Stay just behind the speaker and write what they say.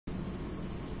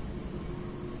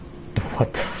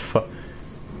What the fuck?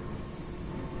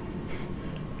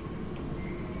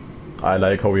 I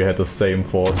like how we had the same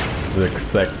thought, the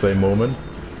exact same moment.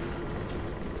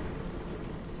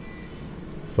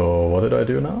 So what did I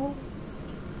do now?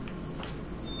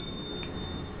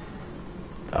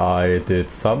 I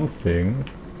did something.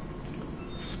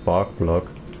 Spark block.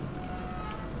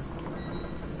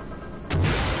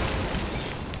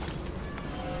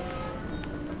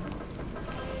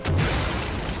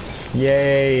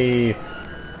 Yay!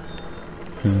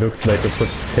 Looks like a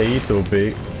potato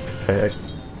pig.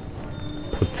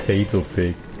 Potato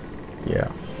pig.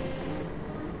 Yeah.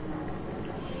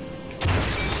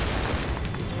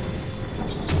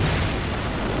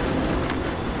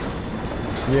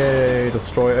 Yay!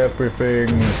 Destroy everything.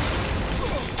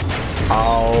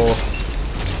 Ow.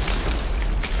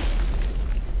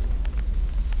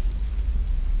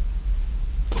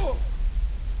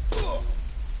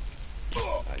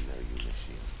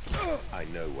 I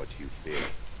know what you fear.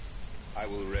 I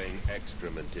will rain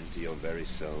excrement into your very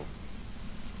soul.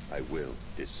 I will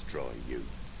destroy you.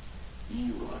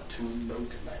 You are too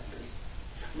late, Magnus.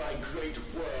 My great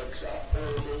works are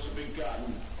almost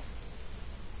begun.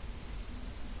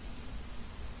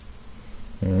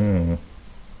 We're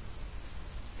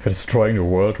destroying the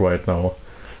world right now.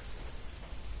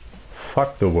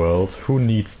 Fuck the world. Who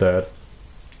needs that?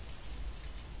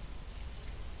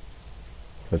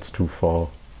 That's too far.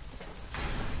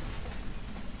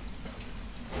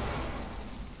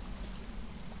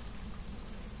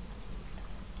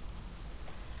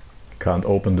 Can't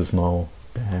open this now.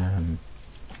 Damn.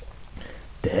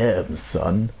 Damn,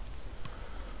 son.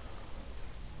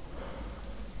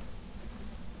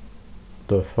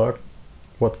 The fuck?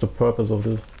 What's the purpose of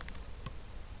this?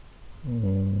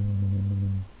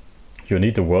 You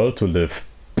need the world to live.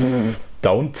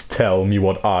 Don't tell me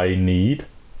what I need.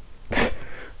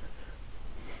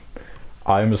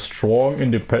 I'm a strong,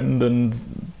 independent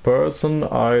person.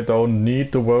 I don't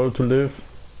need the world to live.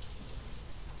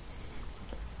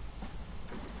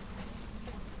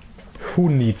 Who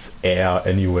needs air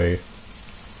anyway?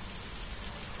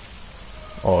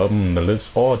 Oh, the list.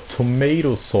 Oh,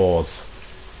 tomato sauce.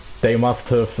 They must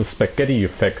have a spaghetti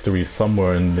factory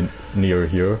somewhere near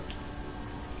here.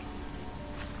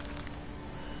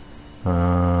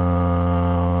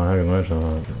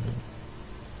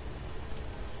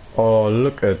 Oh,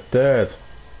 look at that.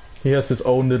 He has his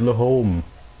own little home.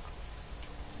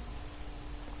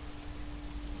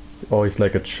 Oh, he's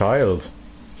like a child.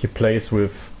 He plays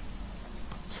with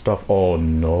stuff. Oh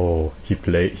no,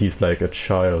 he's like a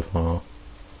child, huh?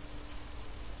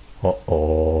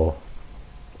 Uh-oh.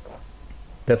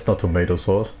 That's not tomato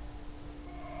sauce.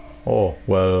 Oh,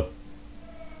 well,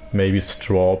 maybe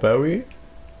strawberry?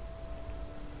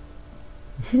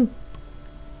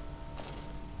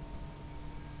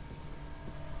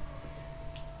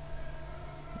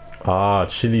 Ah,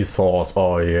 chili sauce.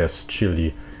 Oh yes,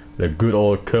 chili. The good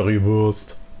old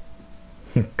currywurst.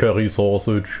 Curry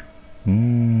sausage.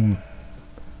 Mmm.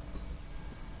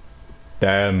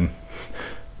 Damn.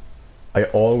 I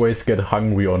always get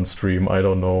hungry on stream, I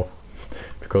don't know.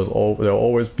 Because there are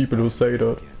always people who say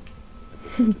that.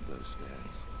 Towards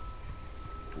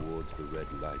the red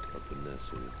light of the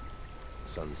nursery,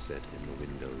 sunset in the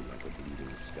window like a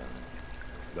bleeding sky.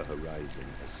 The horizon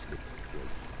has slipped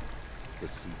great. The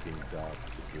seeking dark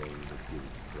to drain the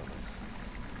guilt from us.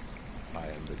 I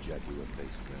am the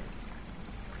jaguar-faced man.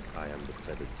 I am the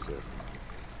feathered serpent.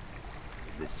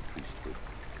 This priesthood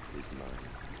is mine.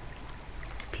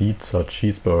 Pizza,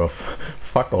 cheeseburger,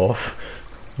 fuck off.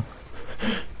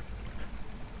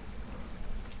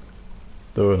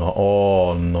 Döner,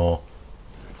 oh no.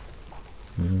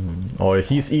 Oh,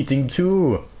 he's eating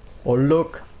too. Oh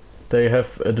look, they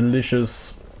have a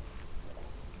delicious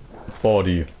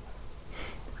body.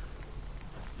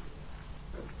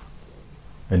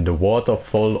 And a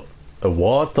waterfall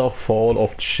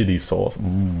of chili sauce.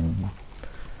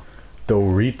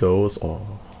 Doritos,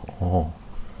 oh.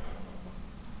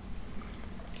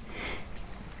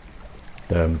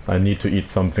 Damn, I need to eat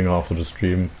something after the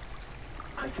stream.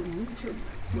 I can meet him,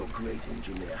 your great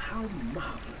engineer. How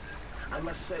marvelous. I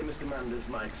must say, Mr. Manders,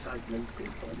 my excitement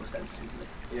is almost unseasonable.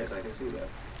 Yes, I can see that.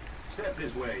 Step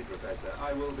this way, Professor.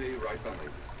 I will be right behind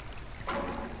you.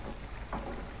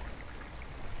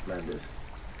 Manders,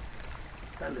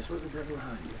 where's the devil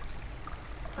hide you?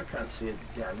 I can't see a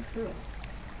damn thing.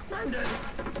 Manders!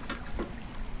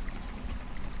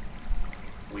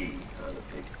 We are the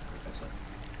pig, Professor.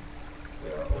 We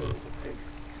are always the pig.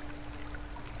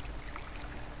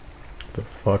 The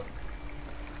fuck?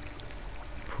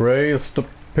 Praise the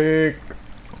pig!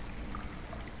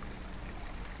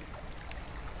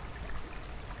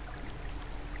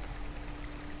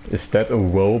 Is that a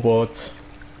robot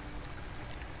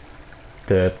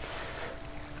that's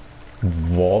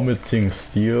vomiting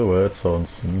steel? Well, that sounds...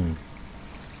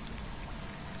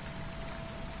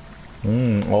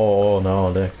 Oh,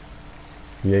 now that...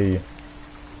 Yay.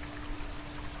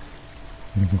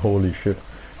 Holy shit.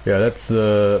 Yeah, that's...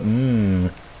 Uh-huh.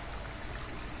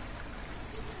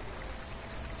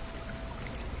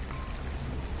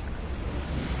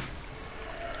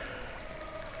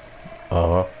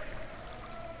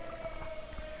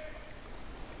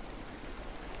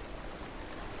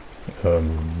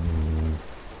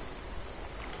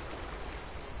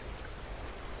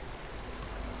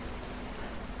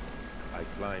 I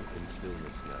climb in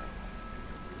stillness now.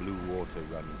 Blue water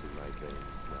runs in my veins,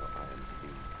 now I am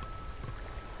free.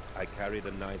 I carry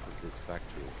the knife of this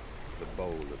factory, the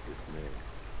bowl of this mill.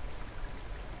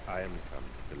 I am come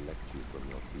to collect you from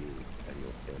your fields and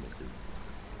your furnaces.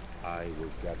 I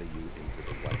will gather you into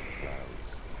the white clouds.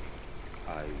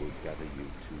 I will gather you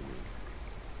to me,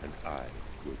 and I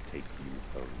will take you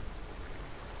home.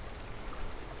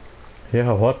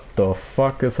 Yeah, what the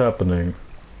fuck is happening?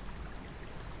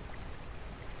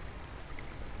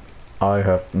 I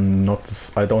have not...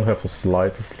 I don't have the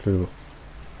slightest clue.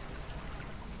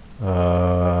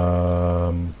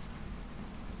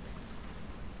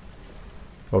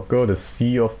 Oh god, a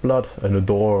sea of blood and a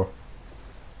door.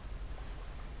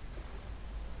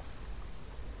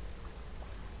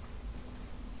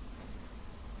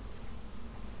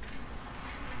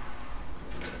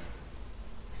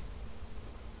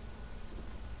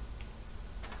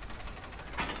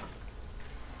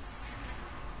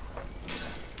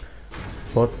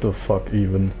 What the fuck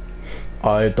even?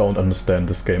 I don't understand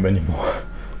this game anymore.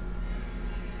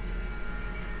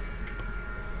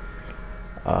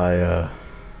 I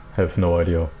have no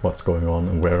idea what's going on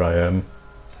and where I am.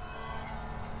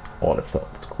 Oh, that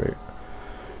sounds great.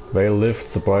 Veil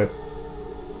lifts, the bride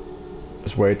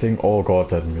is waiting. Oh god,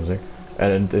 that music.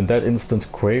 And in that instant,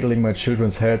 cradling my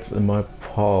children's heads in my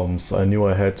palms, I knew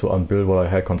I had to unbuild what I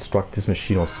had constructed. This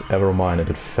machine was ever mine, and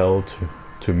it fell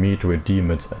to me to redeem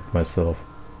it myself.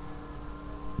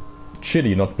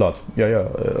 Chili, not blood. Yeah,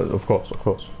 of course, of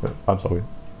course. I'm sorry.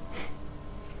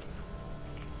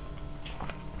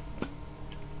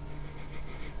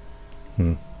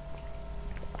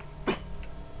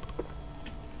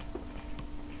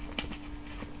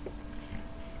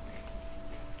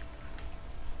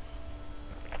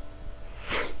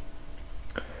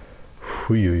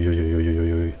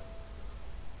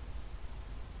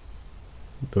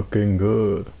 Looking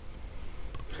good.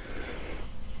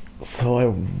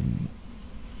 So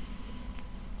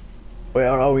where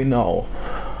are we now?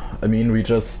 I mean, we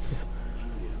just...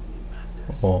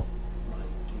 Oh.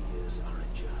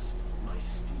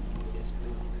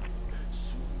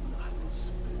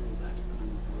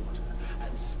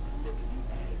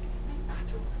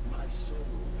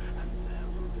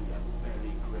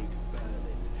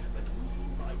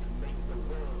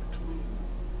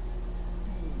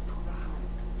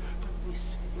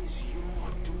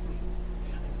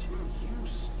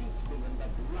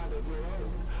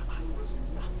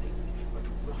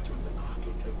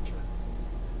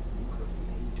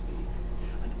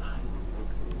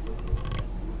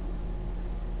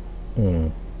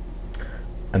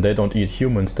 And they don't eat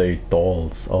humans, they eat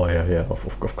dolls. Oh yeah,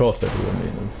 of course they do. I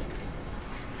mean,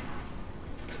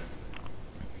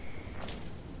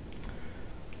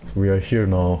 so we are here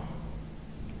now.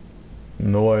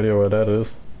 No idea where that is.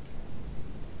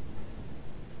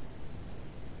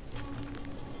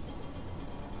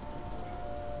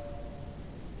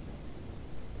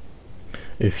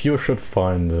 If you should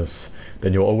find this,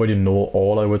 then you already know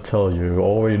all I will tell you. You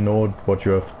already know what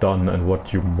you have done and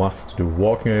what you must do.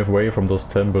 Walking away from those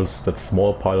temples, that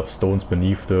small pile of stones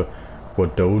beneath the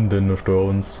rhododendron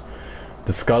thrones,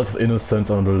 the skulls of innocents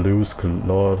on the loose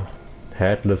clawed,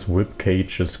 headless whip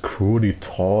cages, cruelly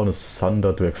torn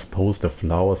asunder to expose the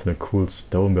flowers in a cool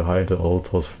stone behind the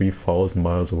altars 3,000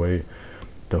 miles away.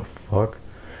 The fuck?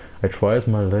 I tried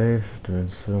my life to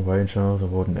range out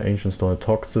about an ancient stone. The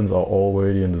toxins are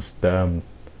already in this damn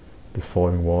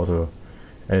falling water.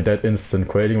 And in that instant,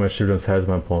 cradling my children's heads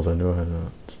in my palms, I knew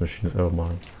this machine is ever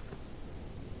mine.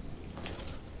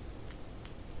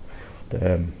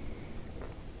 Damn.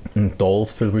 And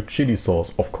dolls filled with chili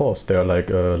sauce. Of course, they're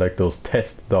like those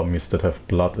test dummies that have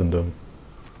blood in them.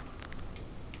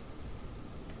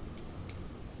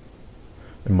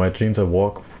 In my dreams, I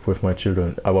walk with my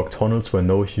children. I walk tunnels where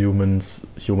no human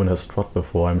has trod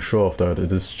before. I'm sure of that.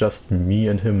 It is just me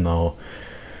and him now.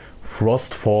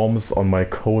 Frost forms on my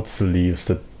coat sleeves,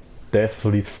 the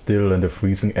deathly still and the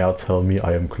freezing air tell me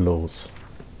I am close.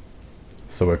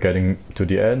 So we're getting to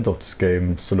the end of this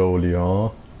game slowly, huh?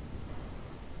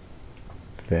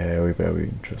 Very, very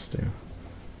interesting.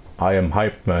 I am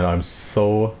hyped, man. I'm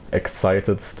so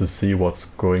excited to see what's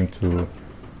going to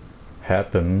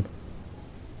happen.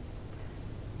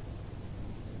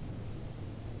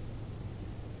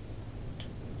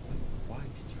 Why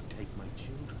did you take my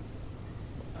children?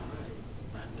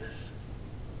 Madness.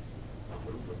 Of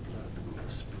all the blood we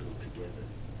have spilled together,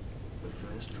 the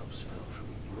first drops fell from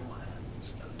your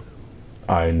hands alone.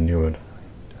 I knew it.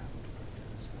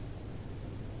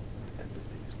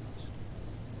 Everything's lost.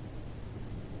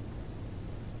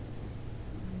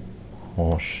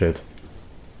 Oh shit.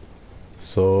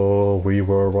 So we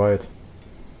were right.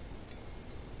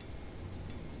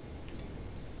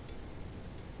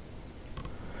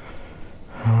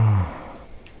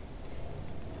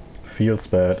 Feels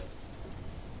bad.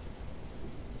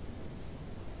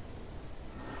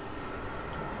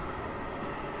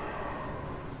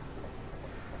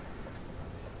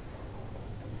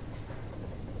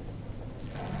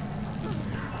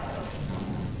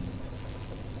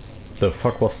 The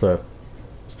fuck was that?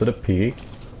 Is that a pig?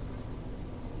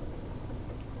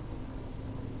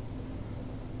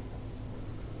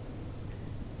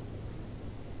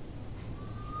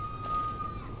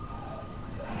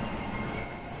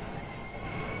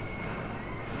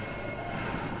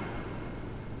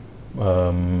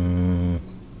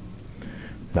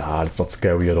 Nah, it's not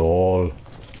scary at all.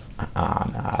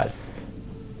 Nah,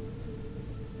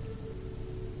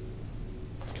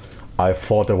 I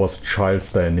thought there was a child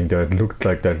standing there. It looked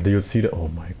like that. Do you see that? Oh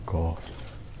my god.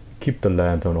 Keep the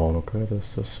lantern on, okay?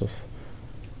 This is just...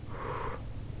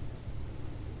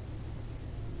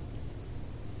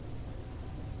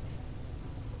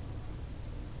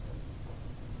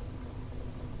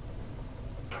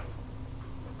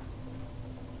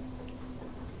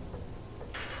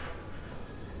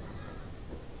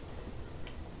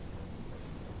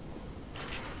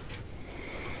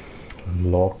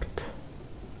 Locked.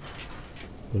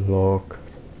 Locked.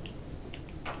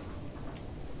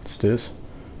 What's this?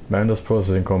 Manders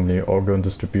Processing Company, organ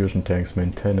distribution tanks,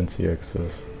 maintenance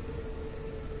access.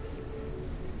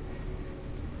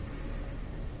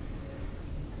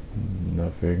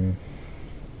 Nothing.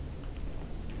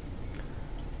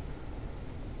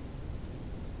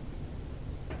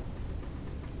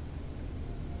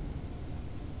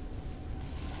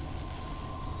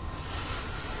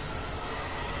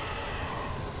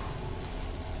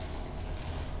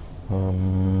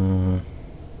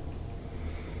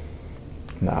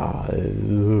 Nah.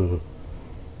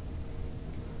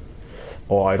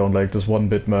 Oh, I don't like this one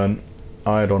bit, man.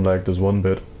 I don't like this one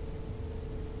bit.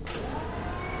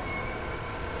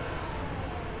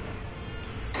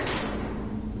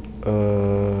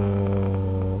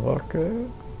 Okay.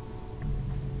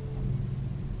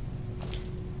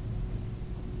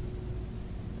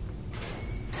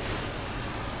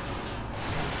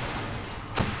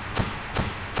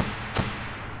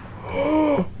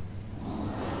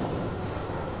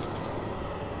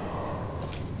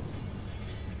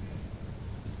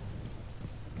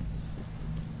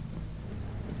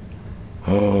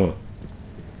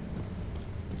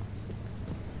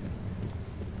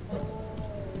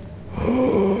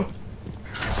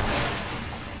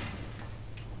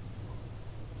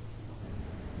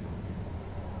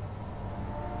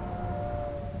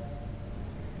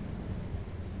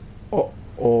 Oh,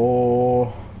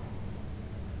 oh.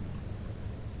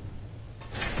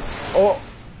 Oh.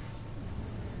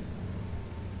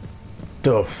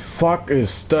 The fuck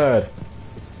is that?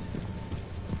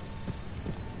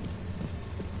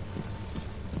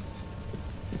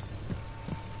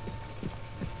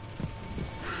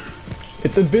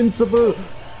 It's invincible!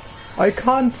 I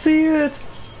can't see it!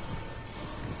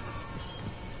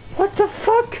 What the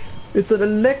fuck? It's an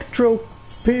electro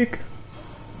pig.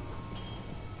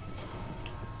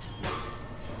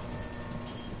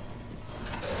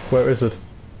 Where is it?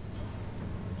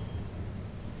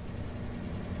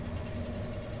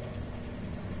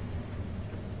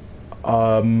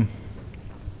 Oh.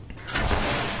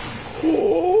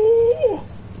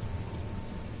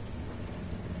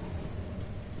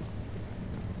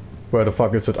 Where the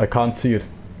fuck is it? I can't see it.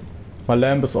 My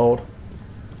lamp is out.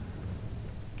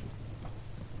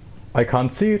 I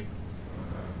can't see it.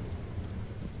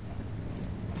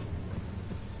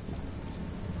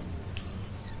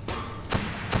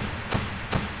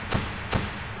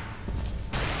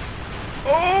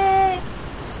 Oh!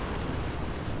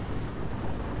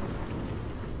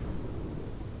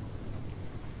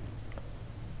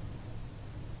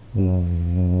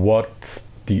 What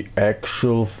the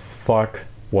actual fuck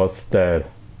was that?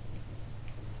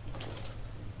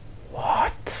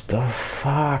 What the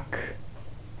fuck?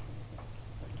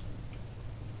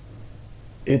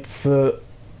 It's a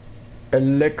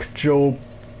Electro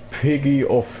Piggy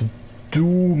of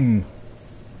Doom.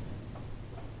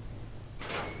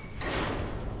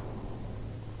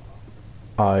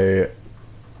 I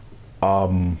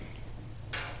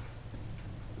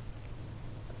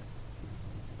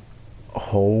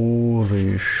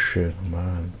holy shit,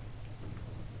 man.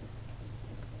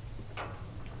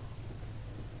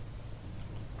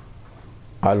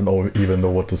 I don't even know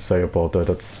what to say about that.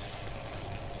 That's...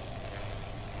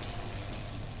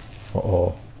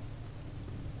 Uh-oh.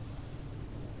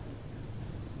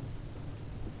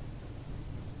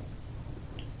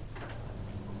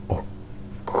 Oh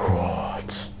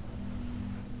god.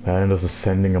 Man, this is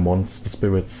sending amongst monster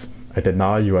spirits. I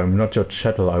deny you, I'm not your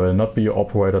chattel. I will not be your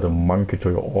operator, the monkey to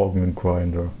your organ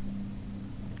grinder.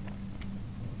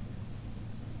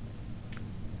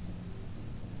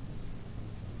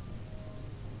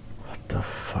 What the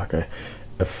fuck?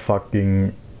 A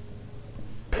fucking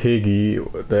piggy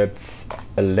that's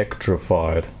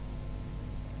electrified.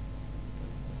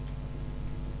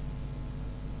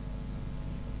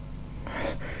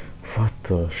 What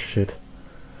the shit?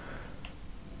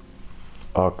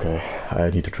 Okay, I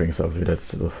need to drink something.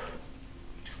 That's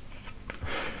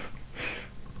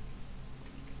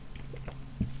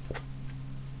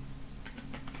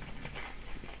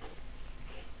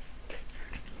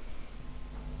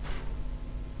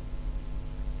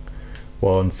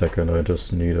one second. I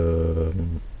just need a.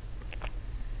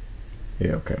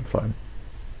 Yeah, okay, I'm fine.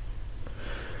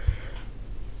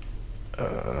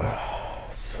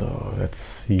 So let's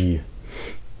see.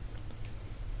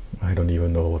 I don't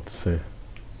even know what to say.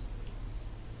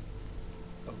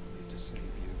 Only to save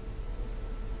you.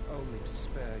 Only to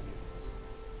spare you.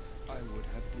 I would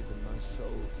have given my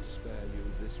soul to spare you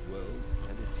this world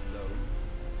and its load.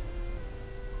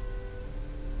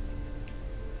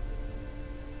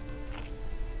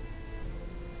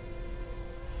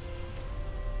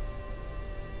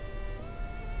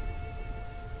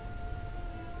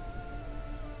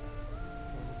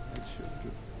 Oh, my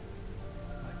children.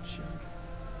 My children.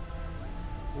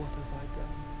 What have I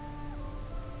done?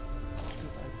 What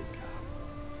have I become?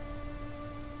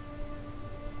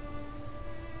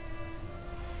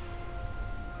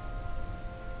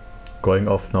 Going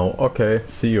off now. Okay,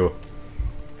 see you.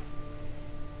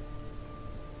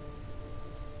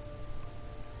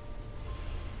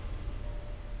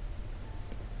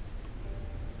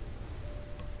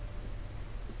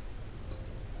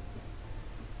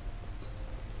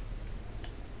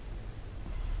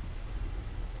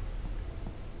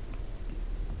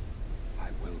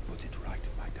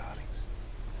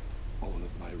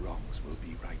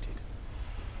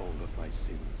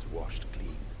 Sins washed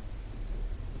clean.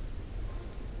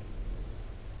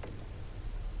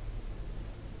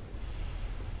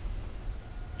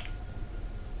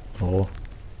 Oh.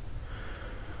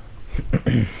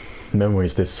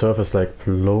 Memories, they surface like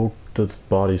bloated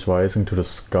bodies rising to the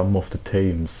scum of the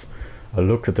Thames. I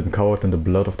looked at them covered in the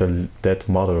blood of their dead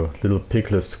mother, little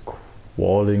piglets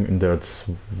crawling in their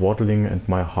swaddling, and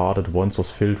my heart at once was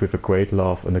filled with a great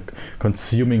love and a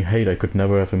consuming hate I could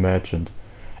never have imagined.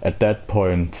 At that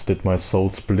point did my soul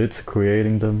split,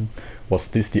 creating them? Was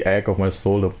this the egg of my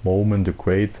soul, the moment the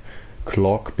great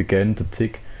clock began to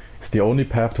tick? Is the only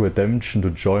path to redemption to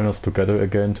join us together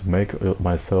again, to make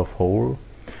myself whole?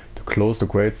 To close the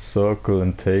great circle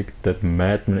and take that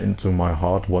madman into my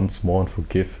heart once more and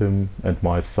forgive him and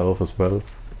myself as well?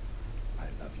 I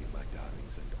love you, my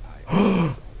darlings, and I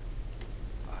am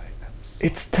sorry.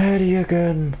 It's Teddy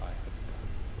again!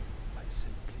 I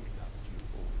simply loved you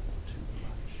all too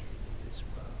much in this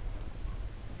world.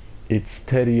 It's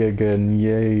Teddy again,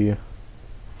 yay!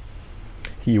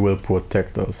 He will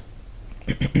protect us.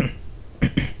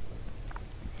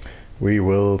 We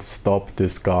will stop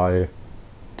this guy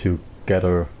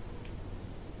together.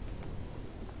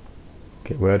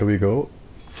 Okay, where do we go?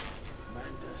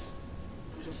 Mandas,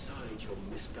 put aside your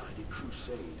misguided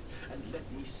crusade and let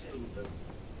me save them.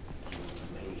 You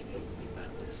may hate me,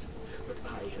 Mandas, but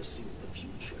I have seen the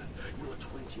future, your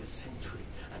 20th century,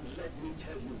 and let me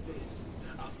tell you this,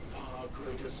 a far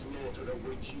greater slaughter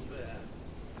awaits you there.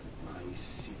 I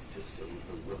seek to save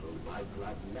the world by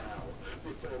blood now,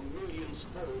 before millions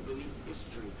fall beneath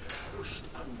history, pushed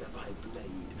under by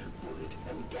blade, bullet,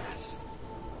 and gas.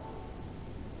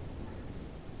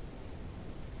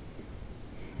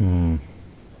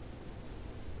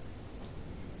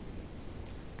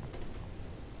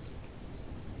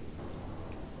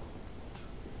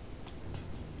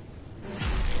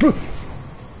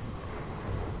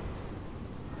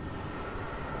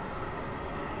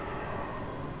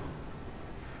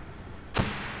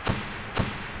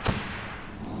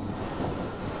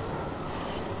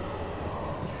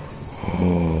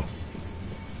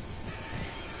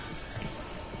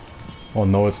 Oh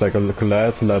no, it's like a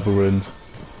glass labyrinth.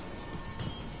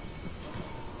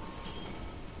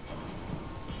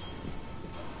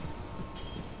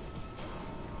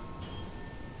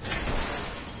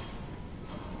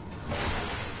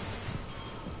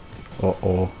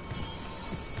 Uh-oh.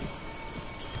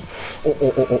 Oh,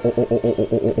 oh, oh, oh, oh, oh, oh, oh,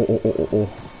 oh, oh, oh, oh, oh.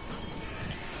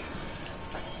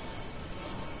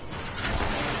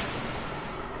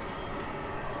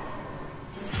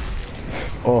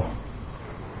 Oh.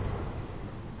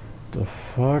 The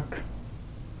fuck?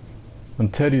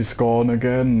 And Teddy's gone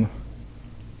again.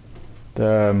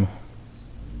 Damn.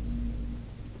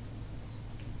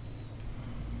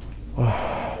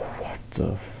 Oh, what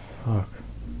the fuck?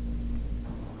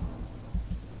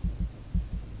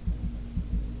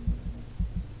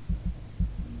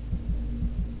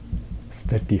 Is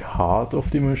that the heart of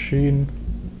the machine?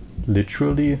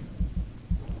 Literally?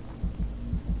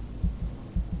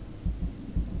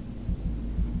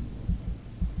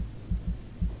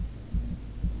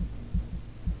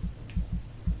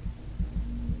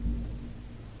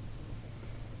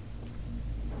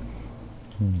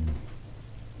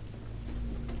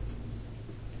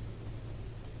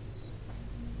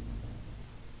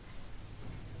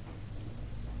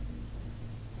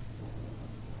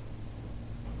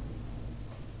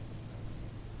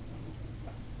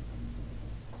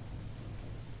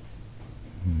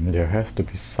 There has to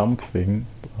be something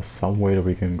or some way that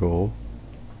we can go.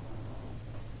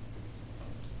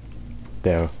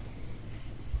 There.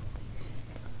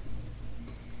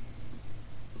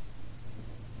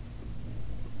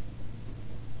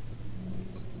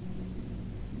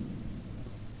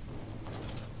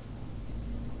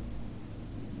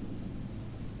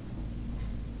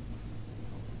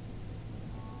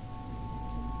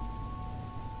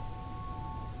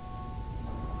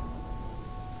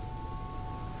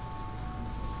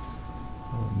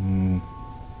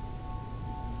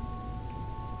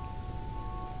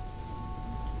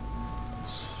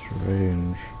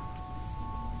 Strange.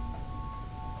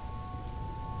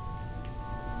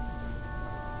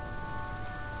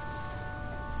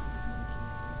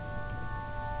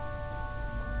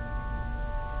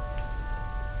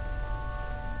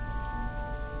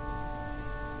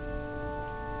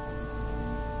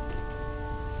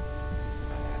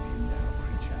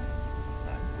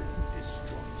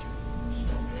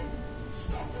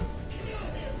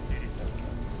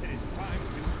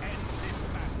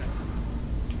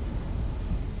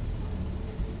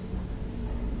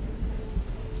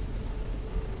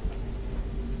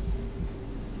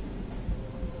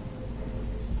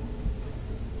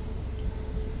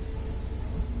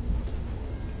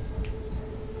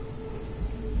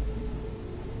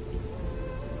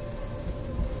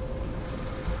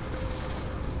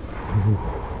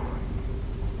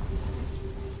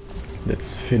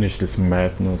 Let's finish this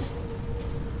madness.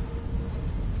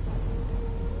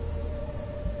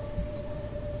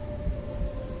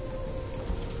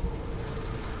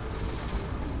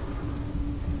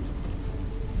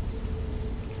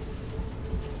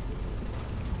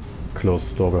 Close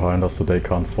the door behind us so they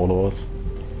can't follow us.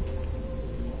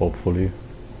 Hopefully.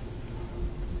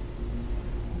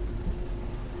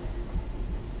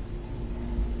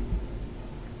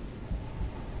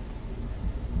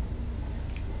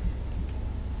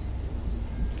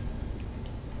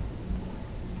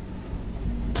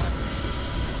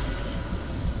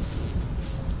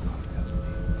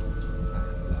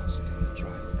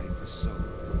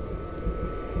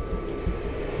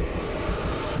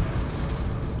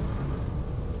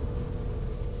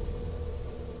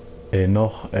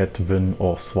 Enoch, Edwin,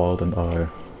 Oswald and I.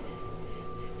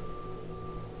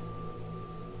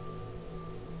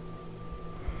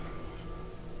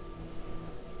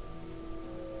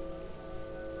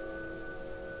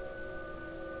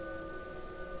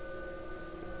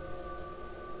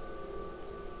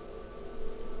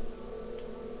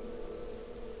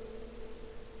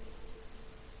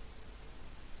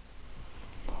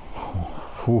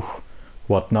 Whew.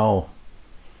 What now?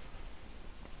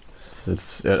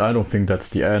 I don't think that's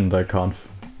the end. I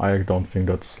don't think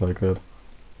that's like it.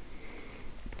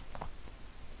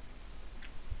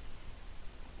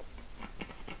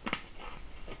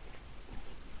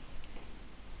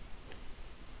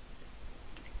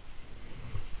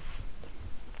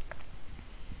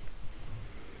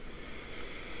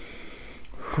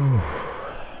 Whew.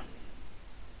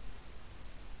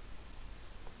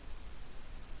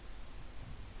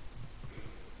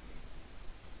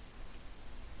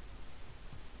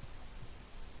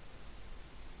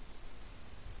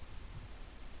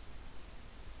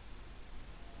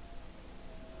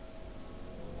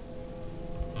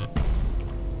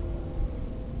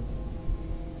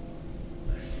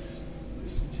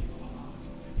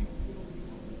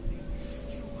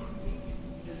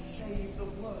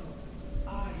 world.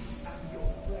 I am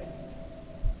your friend.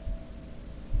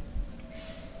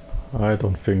 I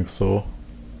don't think so.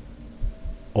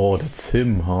 Oh, that's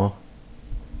him, huh?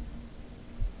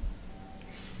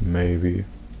 Maybe.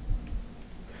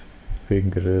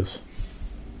 Think it is.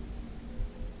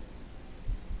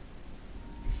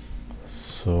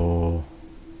 So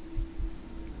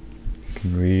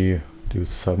can we do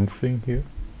something here?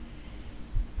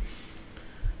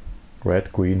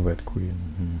 Red, green, red,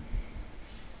 green.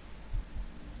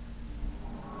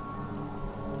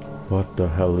 What the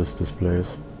hell is this place?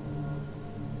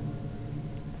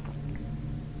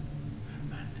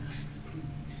 Mandus,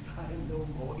 please, I am no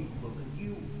more evil than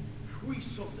you. We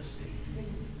sought the same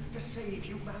thing, to save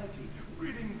humanity,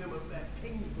 ridding them of their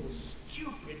painful,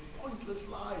 stupid, pointless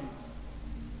lives.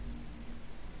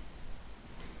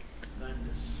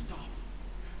 Mandus, stop.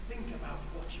 Think about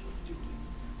what you are doing.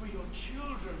 For your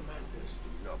children, Mandus. Do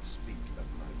not speak of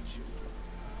my children,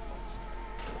 monster.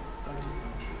 I did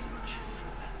not kill your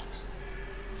children, Mandus.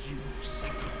 You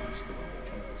sacrificed them on the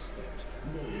temple steps.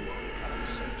 No one coming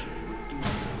century would do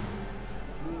so.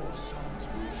 Your sons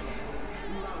will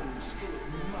drown, lungs full of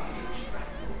mud and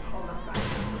shrapnel on the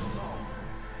banks of the Somme.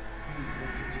 You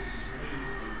wanted to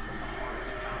save them from the horror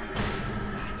to come.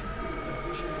 That is the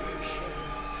vision we share.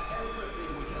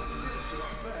 Everything we have built to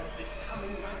avert this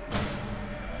coming nightmare.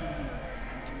 You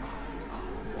and I are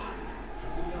one.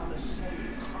 We are the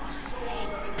same. Our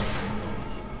souls are entangled.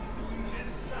 You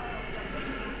deserve to be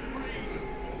free.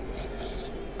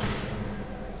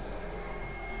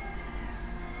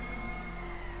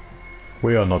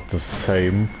 We are not the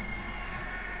same.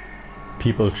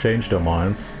 People change their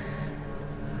minds.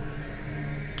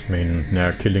 I mean,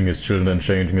 yeah, killing his children and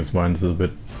changing his mind is a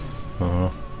bit...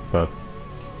 but...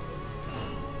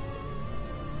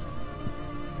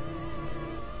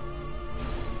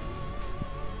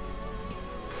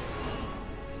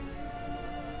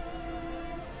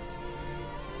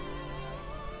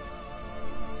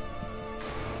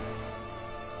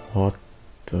 What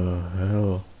the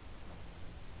hell?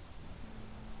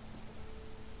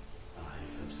 I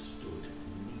have stood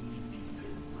knee-deep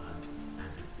in mud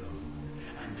and bone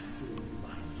and filled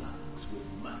my lungs with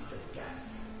mustard gas.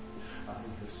 I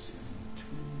have seen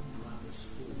two brothers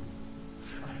fall.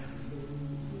 I have known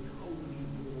with holy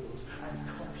wars and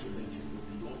copulated with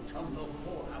the autumnal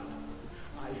fallout.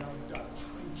 I have dug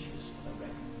trenches for the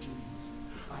refugees.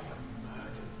 I have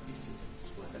murdered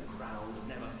dissidents where the ground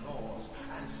never thaws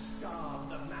and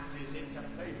starved the masses into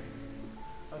faith.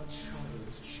 A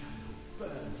child's shadow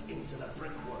burnt into the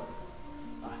brickwork.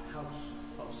 A house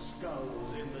of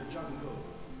skulls in the jungle.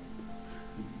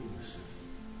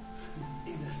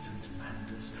 The innocent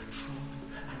Mandus trod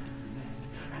and bled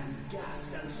and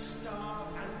gassed and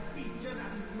starved and beaten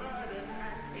and murdered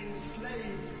and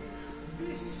enslaved.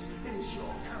 This is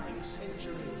your coming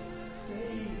century.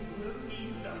 They will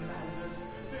eat the Mandus.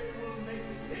 They will make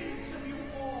pigs of you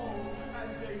all, and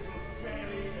they will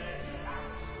bury their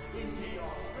scraps into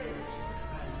your ribs,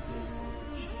 and they will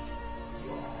eat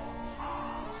your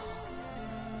hearts.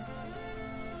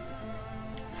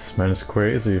 This man is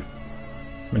crazy.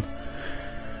 I mean,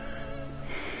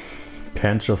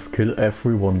 can't just kill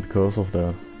everyone because of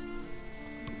that.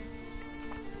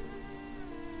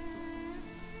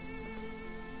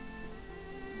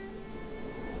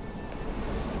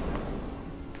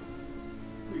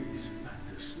 Please,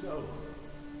 Mandus, no.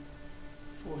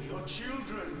 For your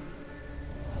children.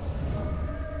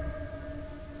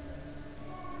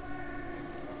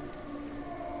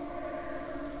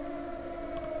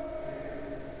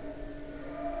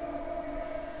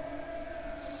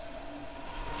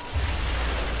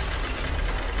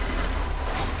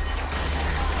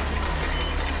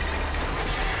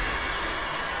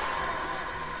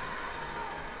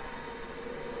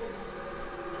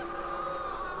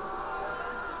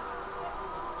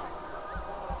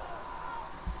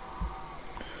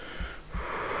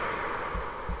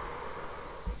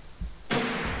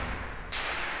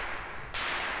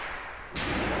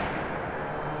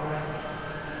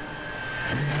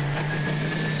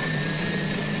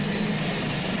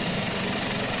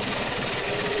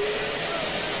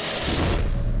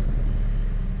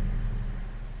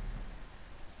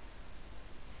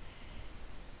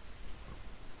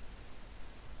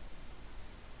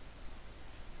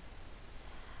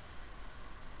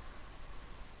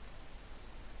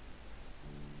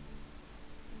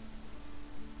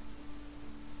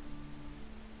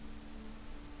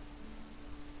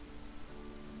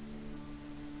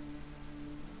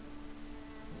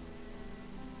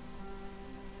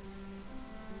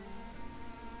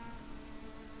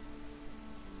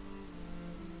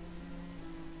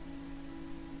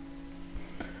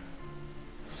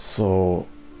 So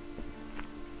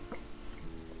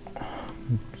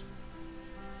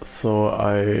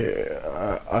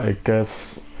I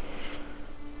guess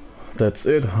that's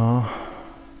it, huh?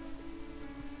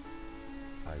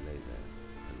 I lay there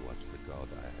and watched the god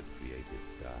I had created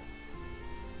die.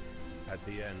 At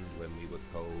the end, when we were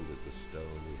cold as the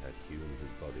stone we had hewn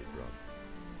his body from,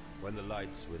 when the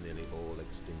lights were nearly all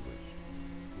extinguished,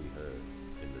 we heard,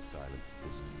 in the silent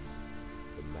distance,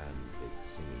 the man-pig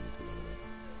singing to one another.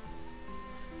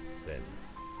 Then,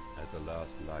 as the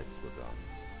last lights were gone,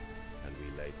 and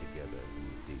we lay together in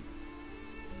the deep,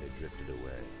 they drifted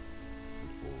away, and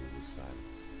all was silent.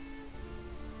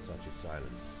 Such a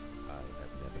silence I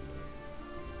have never known.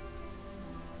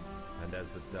 And as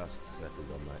the dust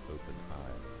settled on my open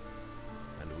eye,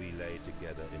 and we lay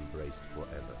together embraced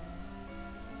forever,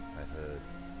 I heard,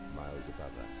 miles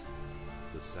above us,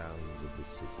 the sounds of the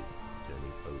city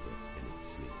turning over in its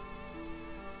sleep.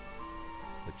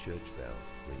 A church bell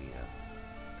ringing out,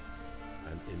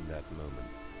 and in that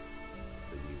moment,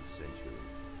 the new century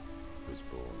was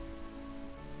born.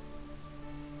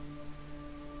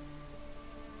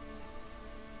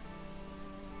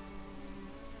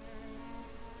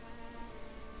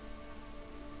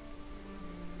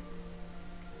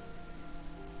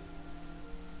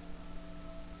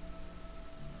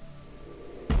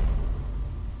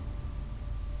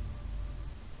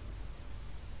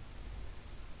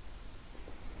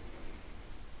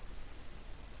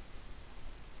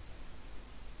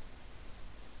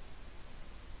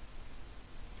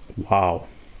 Wow.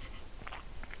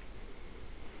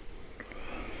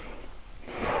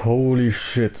 Holy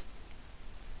shit.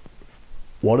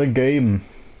 What a game.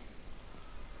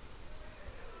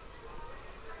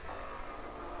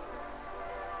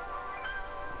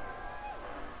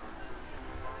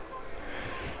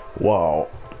 Wow.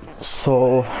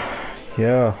 So,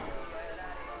 yeah.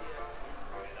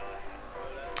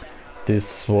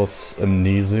 This was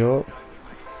Amnesia,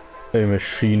 a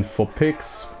machine for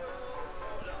pigs.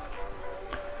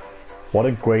 What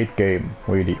a great game,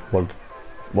 really.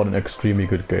 What an extremely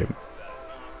good game.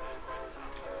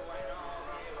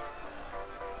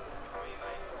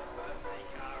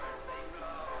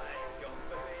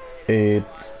 It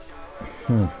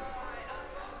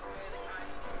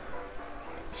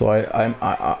So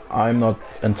I'm not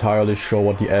entirely sure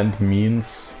what the end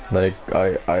means. Like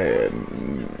I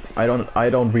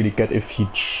don't really get if he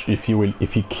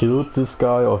killed this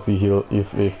guy or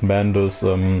if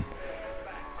Mandus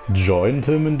joined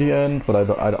him in the end. But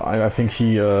I think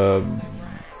he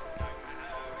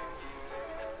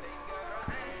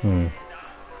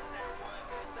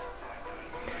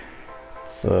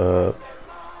It's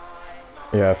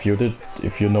yeah,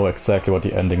 if you know exactly what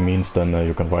the ending means, then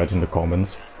you can write in the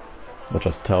comments or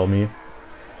just tell me.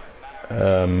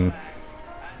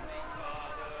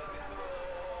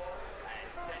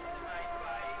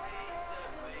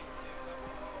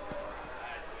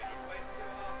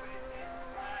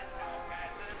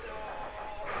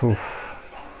 Whew.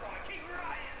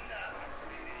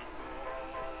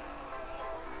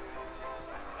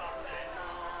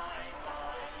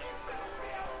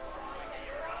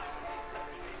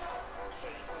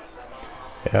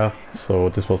 Yeah, so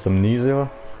this was Amnesia,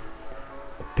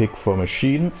 a pig for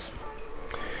machines.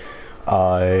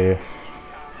 I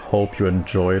hope you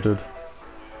enjoyed it,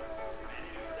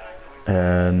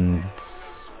 and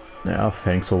yeah,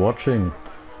 thanks for watching.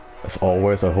 As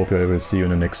always, I hope I will see you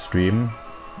in the next stream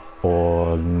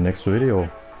or next video.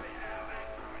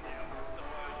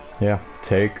 Yeah,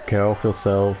 take care of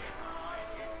yourself,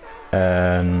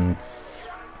 and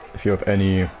if you have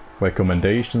any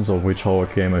recommendations of which horror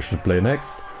game I should play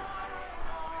next,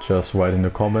 just write in the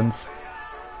comments,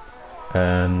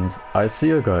 and I see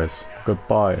you guys.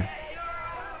 Goodbye.